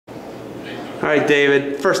All right,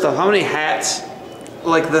 David. First off, how many hats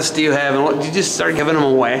like this do you have, and did you just start giving them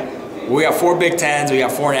away? We got 4 Big Tens, we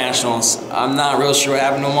got 4 Nationals. I'm not real sure what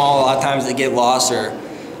happened to them all. A lot of times they get lost, or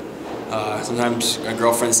sometimes my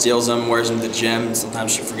girlfriend steals them, wears them to the gym, and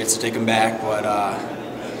sometimes she forgets to take them back. But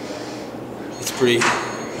they're pretty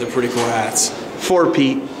cool hats.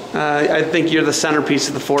 4-Pete. I think you're the centerpiece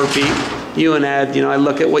of the 4-Pete. You and Ed, I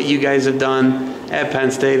look at what you guys have done at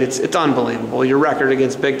Penn State. It's unbelievable. Your record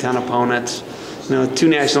against Big Ten opponents. 2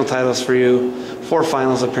 national titles for you, 4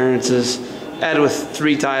 finals appearances. Ed with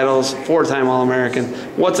 3 titles, 4-time All-American.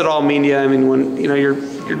 What's it all mean to you? I mean, when you're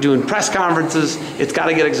doing press conferences, it's got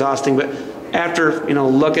to get exhausting. But after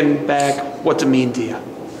looking back, what's it mean to you?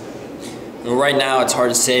 Well, right now, it's hard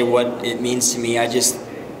to say what it means to me. I just,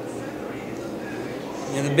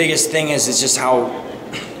 the biggest thing is it's just how,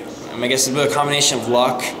 I guess it's a combination of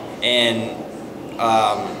luck and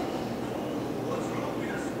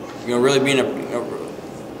really being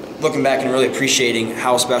looking back and really appreciating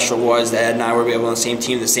how special it was that Ed and I were able on the same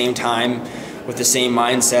team at the same time with the same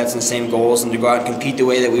mindsets and the same goals, and to go out and compete the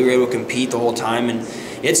way that we were able to compete the whole time. And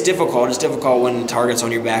it's difficult. It's difficult when the target's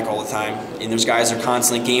on your back all the time. And there's guys that are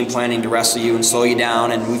constantly game planning to wrestle you and slow you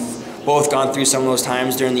down. And we've both gone through some of those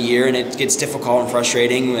times during the year, and it gets difficult and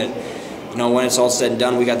frustrating. But when it's all said and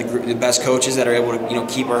done, we got the best coaches that are able to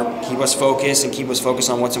keep us focused and keep us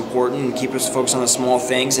focused on what's important and keep us focused on the small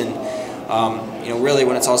things. And really,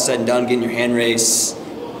 when it's all said and done, getting your hand raised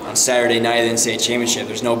on Saturday night of the NCAA championship,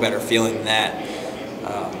 there's no better feeling than that.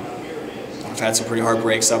 I've had some pretty hard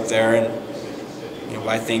breaks up there, and but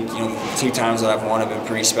I think the 2 times that I've won have been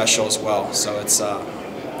pretty special as well. So it's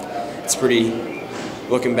pretty.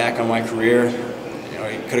 Looking back on my career,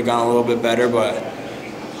 it could have gone a little bit better, but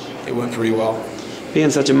it went pretty well. Being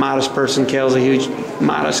such a modest person, Kale's a huge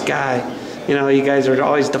modest guy. You guys are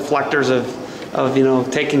always deflectors of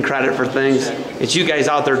taking credit for things. It's you guys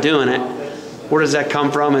out there doing it. Where does that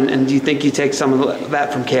come from, and do you think you take some of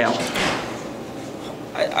that from Kale?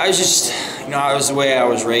 I was just, I was the way I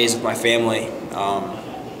was raised with my family.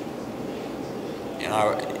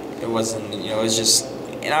 It wasn't, it was just,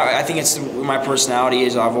 I think it's my personality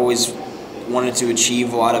is I've always wanted to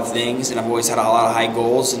achieve a lot of things, and I've always had a lot of high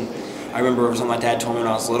goals. And I remember something my dad told me when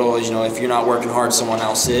I was little is, if you're not working hard, someone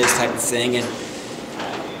else is, type of thing. And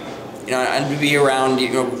I'd be around,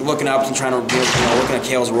 looking up and trying to, looking at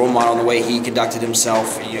Kale as a role model and the way he conducted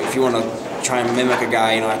himself. If you want to try and mimic a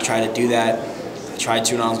guy, I try to do that. I tried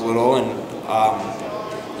to when I was little, and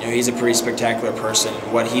he's a pretty spectacular person.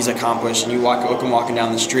 What he's accomplished, and you look him walking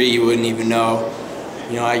down the street, you wouldn't even know,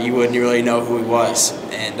 you wouldn't really know who he was.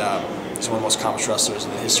 And he's one of the most accomplished wrestlers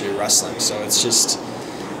in the history of wrestling. So it's just,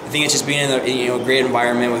 I think it's just being in a great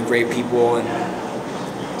environment with great people, and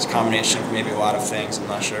it's a combination of maybe a lot of things. I'm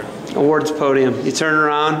not sure. Awards podium. You turn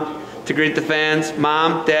around to greet the fans.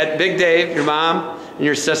 Mom, Dad, Big Dave, your mom, and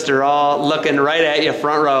your sister all looking right at you,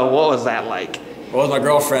 front row. What was that like? Well, it was my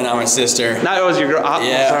girlfriend, not my sister. No, it was your girl. Oh,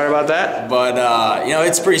 yeah. Sorry about that. But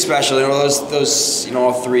it's pretty special. Those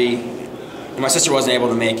all 3. My sister wasn't able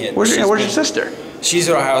to make it. Where's your sister? She's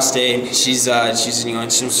at Ohio State. She's in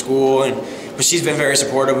some school, but she's been very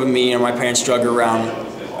supportive of me. My parents drug her around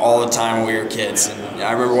all the time when we were kids. And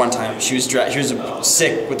I remember one time she was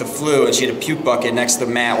sick with the flu, and she had a puke bucket next to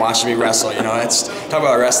the mat watching me wrestle. That's talk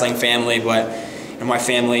about a wrestling family. But my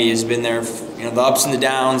family has been there. The ups and the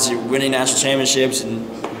downs, winning national championships and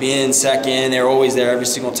being in second. They're always there every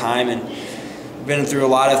single time, and been through a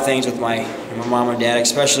lot of things with my mom and dad,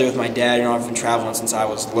 especially with my dad. I've been traveling since I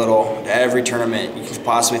was little. Every tournament you could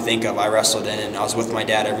possibly think of, I wrestled in, and I was with my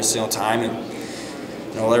dad every single time. And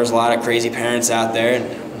there's a lot of crazy parents out there,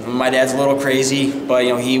 and my dad's a little crazy, but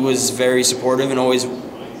he was very supportive and always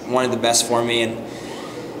wanted the best for me. And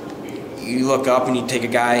you look up and you take a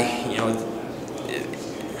guy, I don't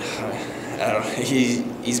know,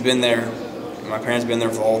 he's been there. My parents been there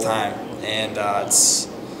for the whole time, and I'm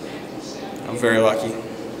very lucky.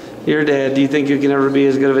 Your dad, do you think you can ever be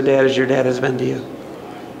as good of a dad as your dad has been to you?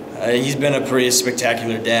 He's been a pretty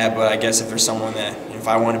spectacular dad, but I guess if there's someone that, if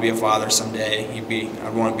I want to be a father someday,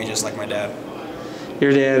 I'd want to be just like my dad.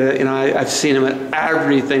 Your dad, I've seen him at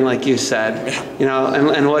everything, like you said,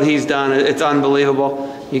 and what he's done, it's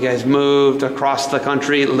unbelievable. You guys moved across the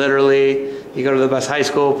country, literally. You go to the best high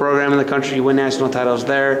school program in the country, you win national titles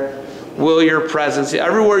there. Will your presence,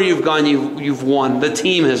 everywhere you've gone, you've won. The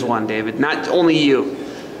team has won, David, not only you.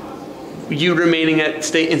 You remaining at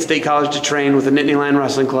State College to train with the Nittany Lion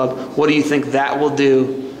Wrestling Club, what do you think that will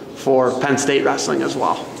do for Penn State wrestling as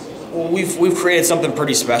well? Well, we've created something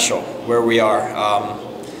pretty special where we are.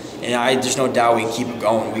 And there's no doubt we can keep it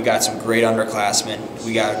going. We got some great underclassmen.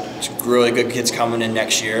 We got some really good kids coming in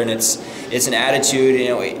next year, and it's an attitude.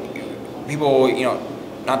 People,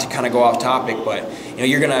 not to kind of go off topic, but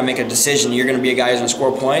you're going to make a decision. You're going to be a guy who's going to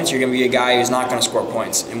score points. You're going to be a guy who's not going to score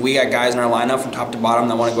points. And we got guys in our lineup from top to bottom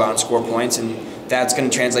that want to go out and score points, and that's going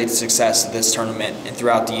to translate to success of this tournament and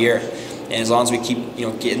throughout the year. And as long as we keep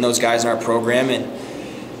getting those guys in our program, and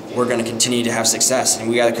we're going to continue to have success. And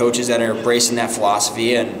we got the coaches that are embracing that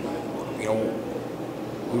philosophy, and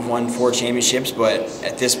we've won 4 championships, but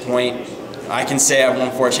at this point, I can say I've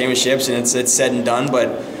won 4 championships, and it's said and done.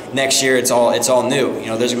 But next year, it's all new.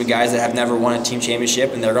 There's gonna be guys that have never won a team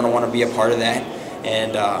championship, and they're gonna want to be a part of that.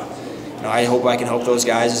 And I hope I can help those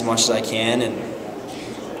guys as much as I can. And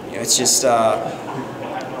it's just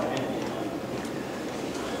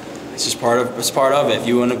part of it. If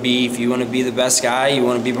you want to be the best guy, you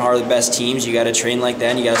want to be part of the best teams, you got to train like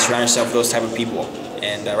that, and you got to surround yourself with those type of people.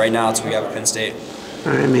 And right now, it's what we have at Penn State.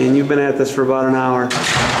 All right, man, you've been at this for about an hour.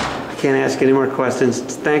 I can't ask any more questions.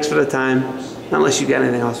 Thanks for the time, unless you got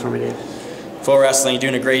anything else for me, Dave. Full Wrestling, you're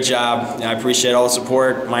doing a great job. I appreciate all the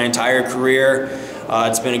support my entire career.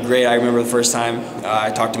 It's been great. I remember the first time I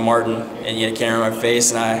talked to Martin, and he had a camera in my face,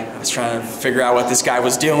 and I was trying to figure out what this guy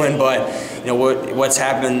was doing. But what's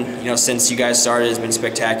happened since you guys started has been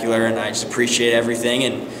spectacular, and I just appreciate everything.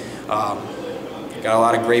 And got a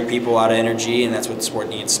lot of great people, a lot of energy, and that's what the sport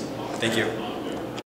needs. Thank you.